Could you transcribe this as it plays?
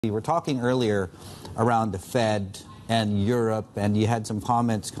We were talking earlier around the Fed and Europe, and you had some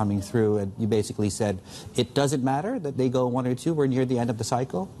comments coming through, and you basically said it doesn't matter that they go one or two. We're near the end of the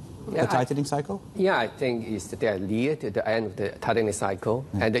cycle, the tightening cycle. Yeah, I think it's that they are near to the end of the tightening cycle.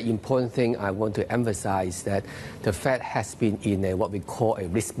 And the important thing I want to emphasize that the Fed has been in what we call a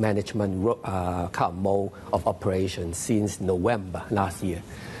risk management kind of mode of operation since November last year.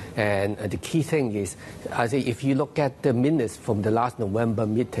 And the key thing is, I think if you look at the minutes from the last November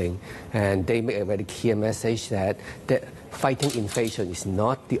meeting, and they make a very clear message that fighting inflation is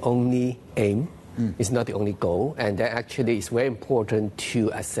not the only aim. It's not the only goal, and that actually is very important to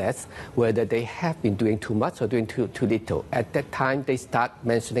assess whether they have been doing too much or doing too little. At that time, they start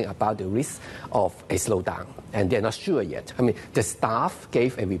mentioning about the risk of a slowdown, and they're not sure yet. I mean, the staff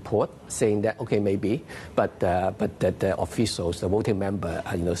gave a report saying that, okay, maybe, but the officials, the voting member,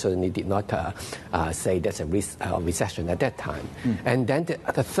 certainly did not say there's a risk of recession at that time. And then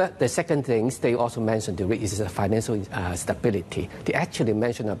the second thing, they also mentioned the risk is financial stability. They actually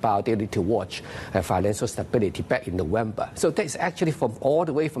mentioned about they need to watch financial stability back in November. So that's actually from all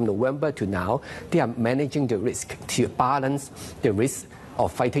the way from November to now, they are managing the risk to balance the risk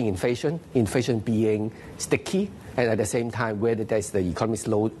of fighting inflation being sticky, and at the same time, whether there's the economy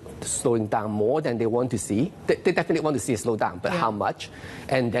slowing down more than they want to see. They definitely want to see a slowdown, but how much?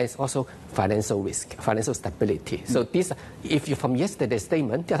 And there's also financial risk, financial stability. So this, if you're from yesterday's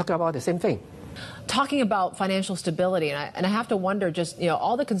statement, they're talking about the same thing. Talking about financial stability, and I have to wonder, just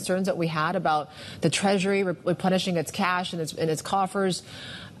all the concerns that we had about the Treasury replenishing its cash and its coffers,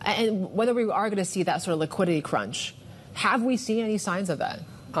 and whether we are going to see that sort of liquidity crunch. Have we seen any signs of that?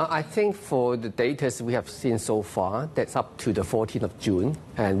 I think for the data we have seen so far, that's up to the 14th of June,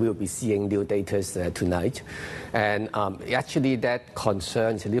 and we'll be seeing new data tonight. And actually, that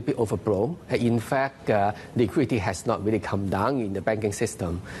concern is a little bit overblown. In fact, liquidity has not really come down in the banking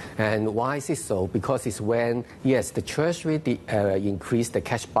system. And why is it so? Because it's when, yes, the Treasury increased the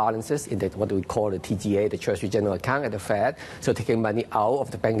cash balances in what we call the TGA, the Treasury General Account at the Fed, so taking money out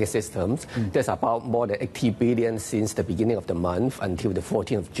of the banking systems. There's about more than 80 billion since the beginning of the month until the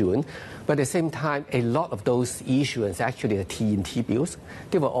 14th of June. But at the same time, a lot of those issuance, actually the T bills,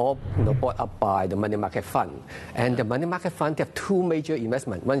 they were all bought up by the money market fund. And the money market fund, they have two major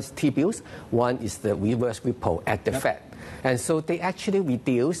investments. One is T-bills, one is the reverse repo at the Fed. And so they actually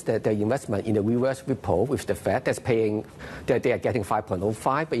reduced the investment in the reverse repo with the Fed. That's paying, they are getting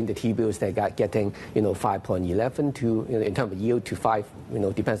 5.05, but in the T-bills they are getting 5.11 to in terms of yield to 5.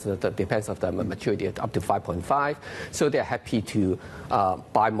 Depends on the maturity up to 5.5. So they are happy to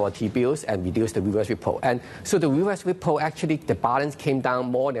buy more T-bills and reduce the reverse repo. And so the reverse repo actually the balance came down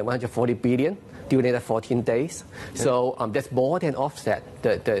more than 140 billion. During the 14 days. So that's more than offset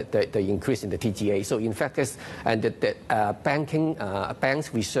the increase in the TGA. So in fact, the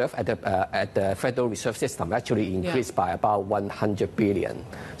banks reserve at the Federal Reserve System actually increased by about 100 billion.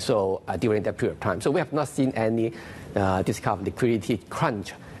 So during that period of time. So we have not seen any this kind of liquidity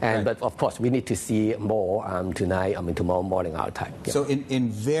crunch. But of course, we need to see more tonight, tomorrow morning our time. Yeah. So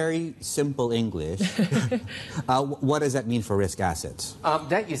in very simple English, what does that mean for risk assets?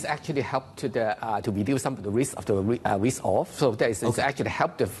 That is actually help to reduce some of the risk of the risk off. So that is actually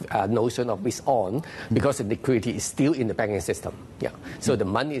help the notion of risk on because the liquidity is still in the banking system. Yeah. So the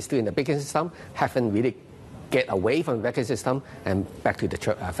money is still in the banking system, haven't really get away from the banking system and back to the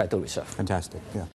Federal Reserve. Fantastic. Yeah.